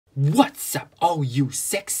What's up, all you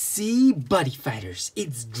sexy buddy fighters?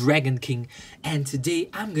 It's Dragon King, and today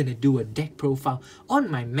I'm gonna do a deck profile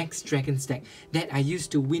on my Max Dragons deck that I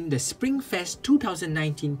used to win the Springfest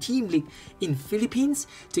 2019 Team League in Philippines,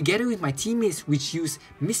 together with my teammates which use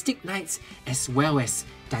Mystic Knights as well as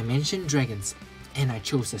Dimension Dragons. And I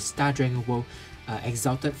chose the Star Dragon World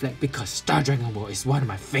Exalted Flag because Star Dragon World is one of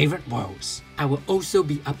my favorite worlds. I will also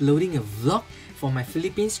be uploading a vlog for my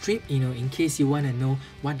Philippines trip, in case you want to know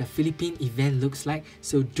what the Philippine event looks like.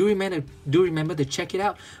 So do remember to check it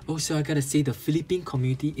out. Also, I gotta say the Philippine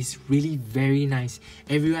community is really very nice.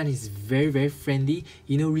 Everyone is very friendly.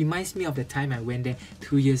 Reminds me of the time I went there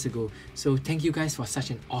 2 years ago. So thank you guys for such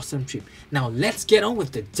an awesome trip. Now let's get on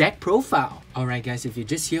with the deck profile. Alright guys, if you're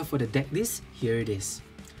just here for the deck list, here it is.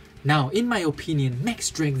 Now, in my opinion,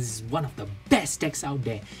 Max Dragons is one of the best decks out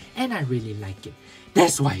there, and I really like it.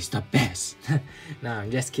 That's why it's the best. Nah,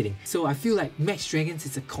 I'm just kidding. So I feel like Max Dragons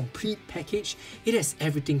is a complete package. It has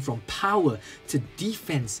everything from power to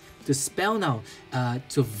defense to spell now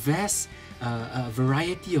to vast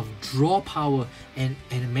variety of draw power and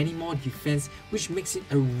many more defense, which makes it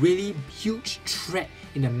a really huge threat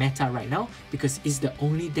in the meta right now because it's the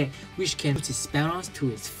only deck which can put its spell to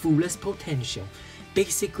its fullest potential.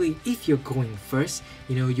 Basically, if you're going first,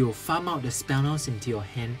 you'll farm out the spellnows into your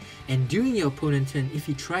hand, and during your opponent's turn, if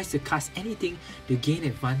he tries to cast anything to gain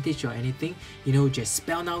advantage or anything, just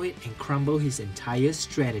spellnow it and crumble his entire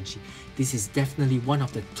strategy. This is definitely one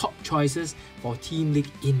of the top choices for Team League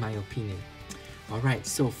in my opinion. Alright,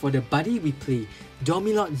 so for the buddy we play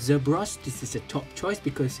Domilord Zerberus. This is a top choice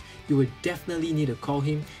because you will definitely need to call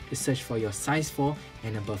him to search for your size 4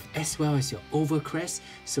 and above, as well as your overcrest,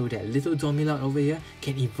 so that little Domilord over here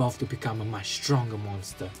can evolve to become a much stronger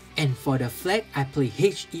monster. And for the flag, I play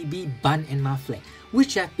HEB Ban and Ma flag,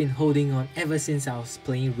 which I've been holding on ever since I was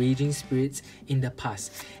playing Raging Spirits in the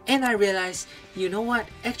past. And I realized, you know what,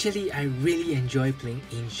 actually I really enjoy playing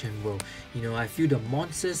Ancient World. I feel the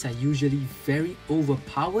monsters are usually very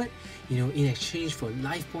overpowered. In exchange for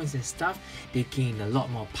life points and stuff, they gain a lot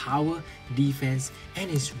more power, defense,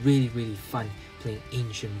 and it's really fun playing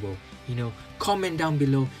Ancient World. Comment down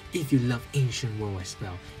below if you love Ancient World as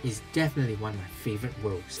well. It's definitely one of my favorite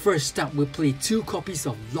worlds. First up, we'll play 2 copies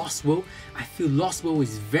of Lost World. I feel Lost World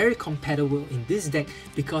is very compatible in this deck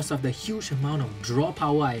because of the huge amount of draw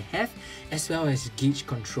power I have, as well as gauge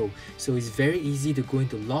control. So it's very easy to go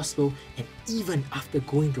into Lost World, and even after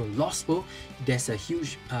going to Lost World, there's a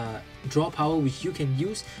huge draw power which you can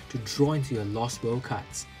use to draw into your Lost World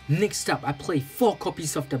cards. Next up, I play 4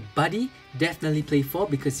 copies of the Buddy. Definitely play 4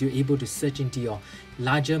 because you're able to search into your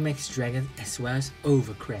larger Max Dragon as well as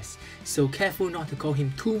Overcrest. So careful not to call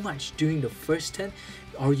him too much during the first turn,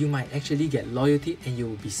 or you might actually get loyalty and you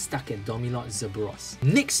will be stuck at Domilord Zerberus.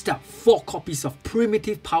 Next up, 4 copies of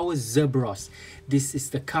Primitive Power Zerberus. This is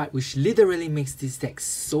the card which literally makes this deck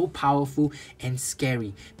so powerful and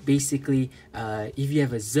scary. Basically, if you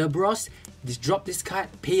have a Zerberus, just drop this card,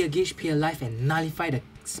 pay a gauge, pay a life, and nullify the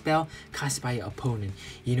spell cast by your opponent.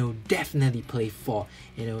 Definitely play 4.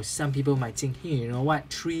 Some people might think, hey, you know what,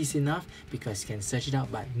 3 is enough because you can search it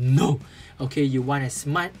out, but no. Okay, you want as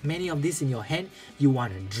many of this in your hand, you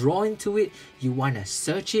want to draw into it, you want to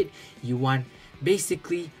search it, you want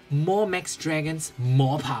basically more Max Dragons,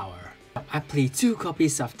 more power. I play 2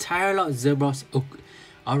 copies of Tirelord Zerberus Oak.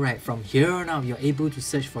 Alright, from here on out, you're able to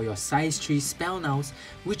search for your size 3 spell nows,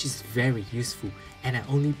 which is very useful. And I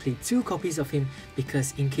only played 2 copies of him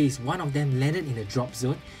because in case one of them landed in the drop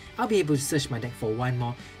zone, I'll be able to search my deck for 1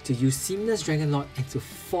 more to use Seamless Dragonlord and to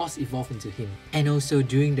force evolve into him. And also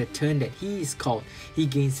during the turn that he is called, he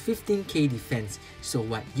gains 15k defense. So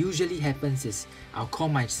what usually happens is, I'll call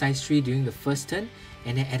my size 3 during the first turn,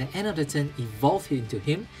 and then at the end of the turn evolve into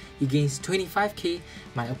him. He gains 25k,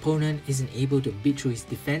 my opponent isn't able to beat through his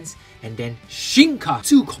defense, and then Shinka!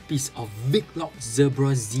 2 copies of Viclock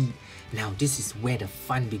Zerberus Z. Now this is where the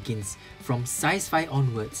fun begins. From size 5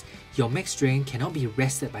 onwards, your Max Dragon cannot be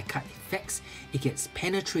arrested by card effects. It gets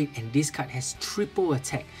penetrate, and this card has triple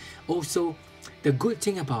attack. Also, the good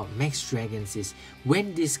thing about Max Dragons is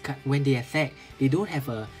when they attack, they don't have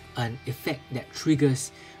an effect that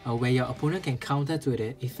triggers where your opponent can counter to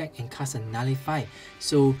the effect and cast a nullify.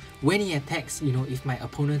 So when he attacks, if my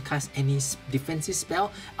opponent casts any defensive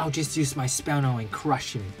spell, I'll just use my spell now and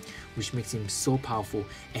crush him, which makes him so powerful.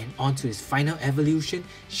 And on to his final evolution,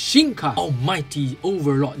 Shinka! Almighty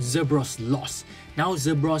Overlord Zerberus Lost. Now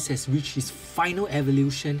Zerberus has reached his final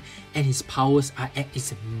evolution and his powers are at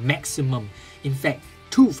its maximum. In fact,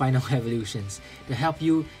 2 final evolutions to help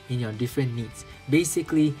you in your different needs.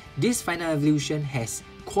 Basically, this final evolution has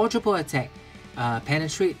quadruple attack,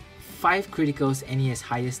 penetrate, 5 criticals and he has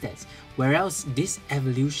higher stats. Whereas this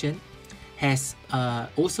evolution has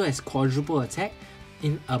also has quadruple attack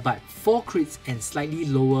in but 4 crits and slightly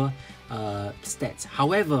lower stats.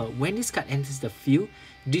 However, when this card enters the field,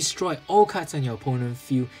 destroy all cards on your opponent's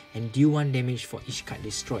field and deal 1 damage for each card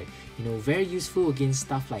destroyed. You know, very useful against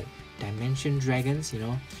stuff like Dimension Dragons, you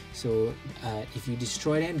know. So if you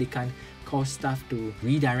destroy them, they can't cause stuff to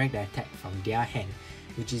redirect the attack from their hand,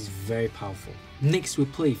 which is very powerful. Next, we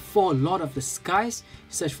play 4 Lord of the Skies.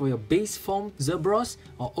 Search for your base form, Zerberus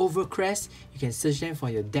or Overcrest. You can search them for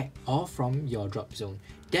your deck or from your drop zone.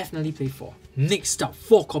 Definitely play 4. Next up,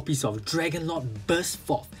 4 copies of Dragon Lord Burst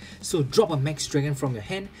Forth. So drop a Max Dragon from your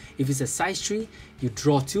hand. If it's a size 3, you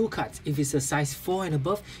draw 2 cards. If it's a size 4 and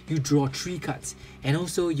above, you draw 3 cards. And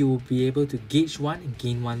also you will be able to gauge 1 and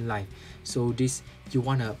gain 1 life. So this, you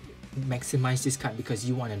want to maximize this card because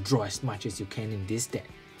you want to draw as much as you can in this deck.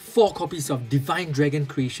 4 copies of Divine Dragon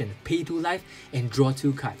Creation, pay 2 life and draw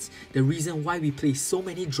 2 cards. The reason why we play so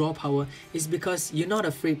many draw power is because you're not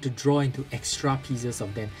afraid to draw into extra pieces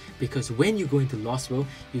of them, because when you go into Lost World,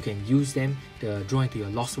 you can use them to draw into your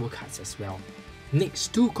Lost World cards as well.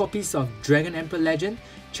 Next, 2 copies of Dragon Emperor Legend,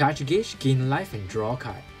 charge gauge, gain life and draw a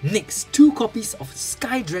card. Next, 2 copies of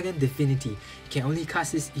Sky Dragon Divinity. You can only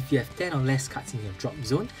cast this if you have 10 or less cards in your drop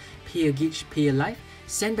zone. Pay a gauge, pay a life,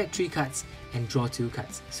 send back 3 cards and draw 2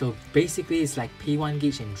 cards. So basically it's like pay 1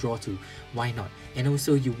 gauge and draw 2. Why not? And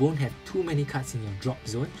also you won't have too many cards in your drop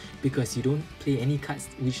zone because you don't play any cards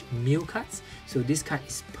which mill cards. So this card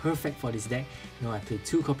is perfect for this deck. You know, I played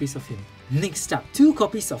 2 copies of him. Next up, 2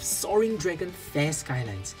 copies of Soaring Dragon Fair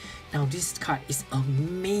Skylines. Now this card is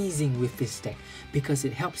amazing with this deck because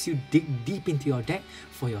it helps you dig deep into your deck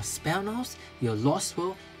for your spell knobs, your Lost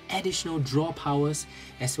World, additional draw powers,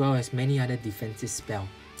 as well as many other defensive spells.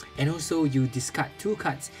 And also you discard 2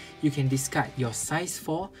 cards. You can discard your size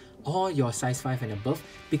 4 or your size 5 and above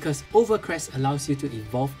because Overcrest allows you to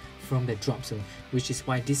evolve from the drop zone, which is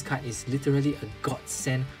why this card is literally a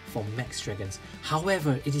godsend for Max Dragons.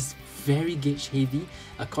 However, it is very gauge heavy,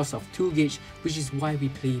 a cost of 2 gauge, which is why we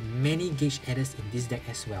play many gauge adders in this deck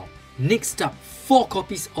as well. Next up, 4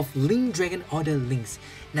 copies of Link Dragon Order Links.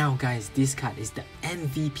 Now guys, this card is the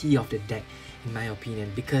MVP of the deck in my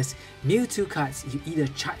opinion, because mill 2 cards, you either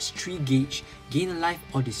charge 3 gauge, gain a life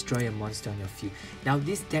or destroy a monster on your field. Now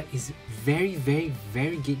this deck is very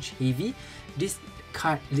gauge heavy. This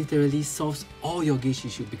card literally solves all your gauge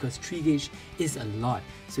issue because 3 gauge is a lot.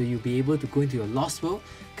 So you'll be able to go into your Lost World,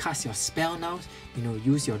 cast your spell now, you know,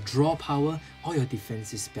 use your draw power or your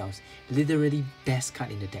defensive spells. Literally best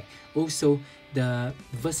card in the deck. Also, the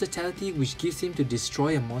versatility which gives him to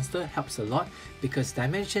destroy a monster helps a lot because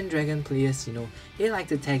Dimension Dragon players, you know, they like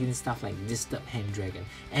to tag in stuff like Disturb Hand Dragon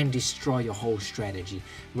and destroy your whole strategy.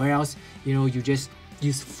 Whereas, you know, you just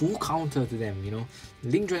use full counter to them, you know.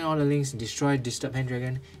 Link Dragon Order Links, destroy Disturb Hand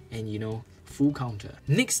Dragon, and you know, full counter.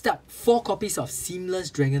 Next up, 4 copies of Seamless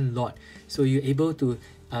Dragon Lord. So you're able to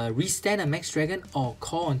restand a Max Dragon or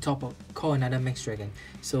call another Max Dragon.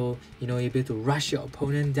 So you know, you're able to rush your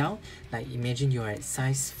opponent down. Like imagine you're at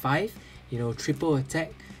size 5, you know, triple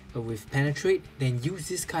attack with penetrate, then use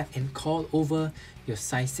this card and call over your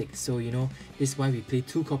size 6. So you know, this is why we play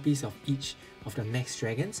 2 copies of each of the Max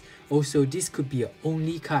Dragons. Also, this could be your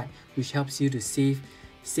only card which helps you to save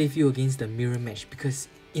you against the mirror match, because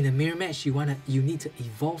in a mirror match you need to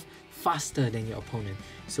evolve faster than your opponent.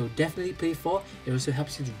 So definitely play 4. It also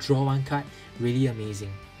helps you to draw 1 card. Really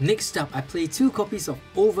amazing. Next up, I play 2 copies of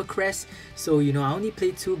Overcrest. So you know, I only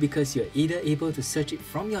play 2 because you're either able to search it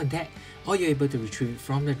from your deck or you're able to retrieve it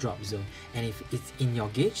from the drop zone. And if it's in your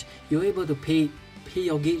gauge, you're able to pay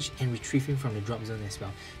your gauge and retrieve him from the drop zone as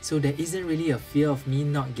well. So there isn't really a fear of me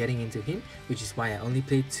not getting into him, which is why I only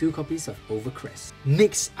play 2 copies of Overcrest.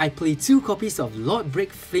 Next, I play 2 copies of Lord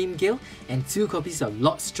Break Flame Gale and 2 copies of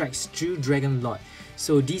Lord Strikes True Dragon Lord.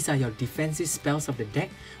 So these are your defensive spells of the deck.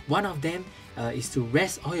 One of them is to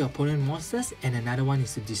rest all your opponent monsters, and another one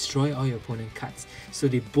is to destroy all your opponent cards. So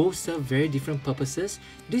they both serve very different purposes.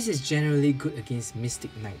 This is generally good against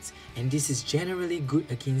Mystic Knights, and this is generally good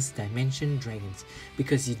against Dimension Dragons,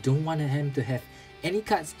 because you don't want them to have any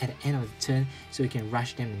cards at the end of the turn, so you can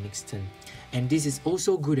rush them the next turn. And this is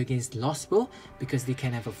also good against Lost World, because they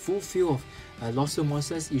can have a full field of Lost World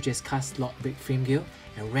monsters. You just cast Lord Break Flame Gale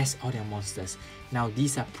and rest all their monsters. Now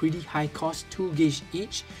these are pretty high cost, 2 gauge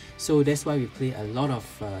each, so that's why we play a lot of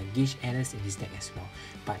gauge adders in this deck as well.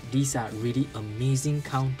 But these are really amazing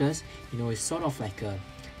counters. You know, it's sort of like a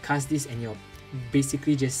cast this and your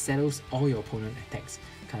basically just settles all your opponent attacks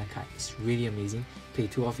kind of card. It's really amazing. Play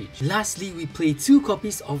 2 of each. Lastly, we play 2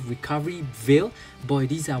 copies of Recovery Veil. Boy,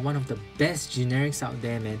 these are one of the best generics out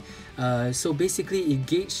there, man. So basically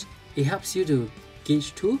it helps you to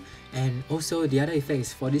gauge 2, and also the other effect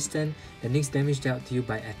is for this turn, the next damage dealt to you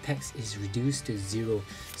by attacks is reduced to 0.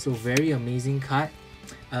 So very amazing card.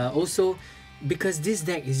 Also, because this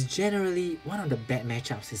deck is generally one of the bad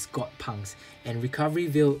matchups is God Punks, and Recovery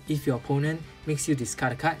Veil, if your opponent makes you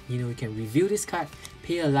discard a card, you can reveal this card,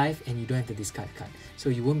 pay a life, and you don't have to discard a card. So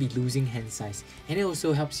you won't be losing hand size. And it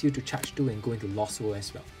also helps you to charge 2 and go into Lost World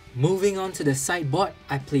as well. Moving on to the sideboard,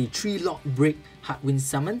 I play 3 Lock Break Heartwind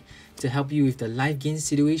Summon to help you with the life gain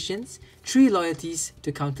situations, 3 Loyalties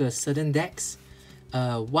to counter certain decks,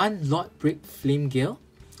 1 Lord Break Flame Gale,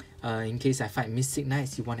 in case I fight Mystic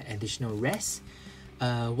Knights, you want an additional rest.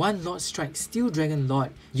 1 Lord Strike Steel Dragon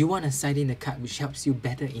Lord, you want to side in a card which helps you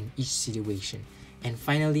better in each situation. And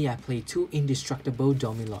finally, I play 2 Indestructible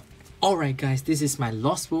Domilord. Alright guys, this is my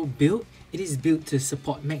Lost World build. It is built to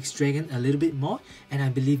support Max Dragon a little bit more, and I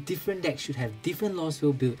believe different decks should have different Lost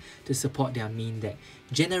World build to support their main deck.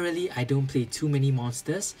 Generally, I don't play too many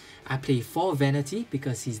monsters. I play 4 Vanity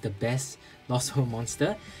because he's the best Lost World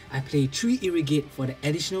monster. I play 3 Irrigate for the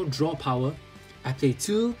additional draw power. I play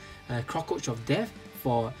 2 Cockroach of Death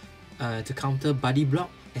for to counter Buddy Block,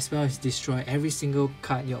 as well as destroy every single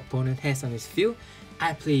card your opponent has on his field.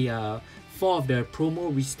 I play 4 of the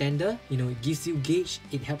promo Restander. It gives you gauge,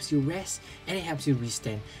 it helps you rest, and it helps you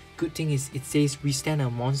restand. Good thing is it says restand a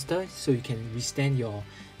monster, so you can restand your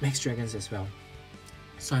Max Dragons as well.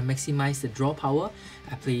 So I maximize the draw power.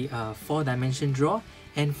 I play 4 Dimension Draw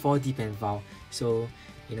and 4 Deep and Vow. So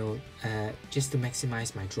just to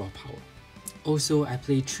maximize my draw power. Also, I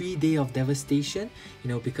play 3 Day of Devastation,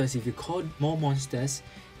 because if you call more monsters,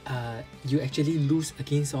 you actually lose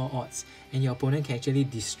against all odds, and your opponent can actually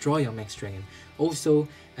destroy your Max Dragon. Also,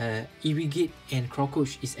 Irrigate and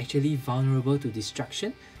Cockroach is actually vulnerable to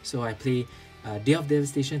destruction, so I play Day of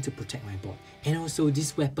Devastation to protect my board. And also,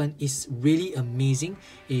 this weapon is really amazing.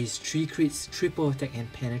 It is 3 crits, triple attack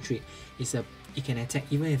and penetrate. It can attack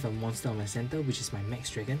even if a monster on my center, which is my Max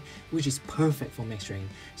Dragon, which is perfect for Max Dragon.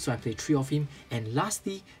 So I play 3 of him, and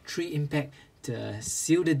lastly 3 impact to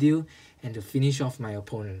seal the deal and to finish off my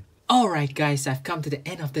opponent. Alright guys, I've come to the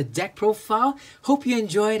end of the deck profile. Hope you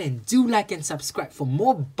enjoyed, and do like and subscribe for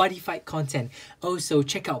more Buddyfight content. Also,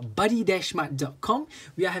 check out buddy-mart.com.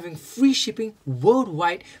 We are having free shipping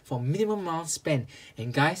worldwide for minimum amount spent.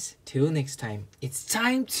 And guys, till next time, it's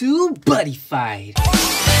time to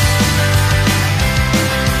Buddyfight!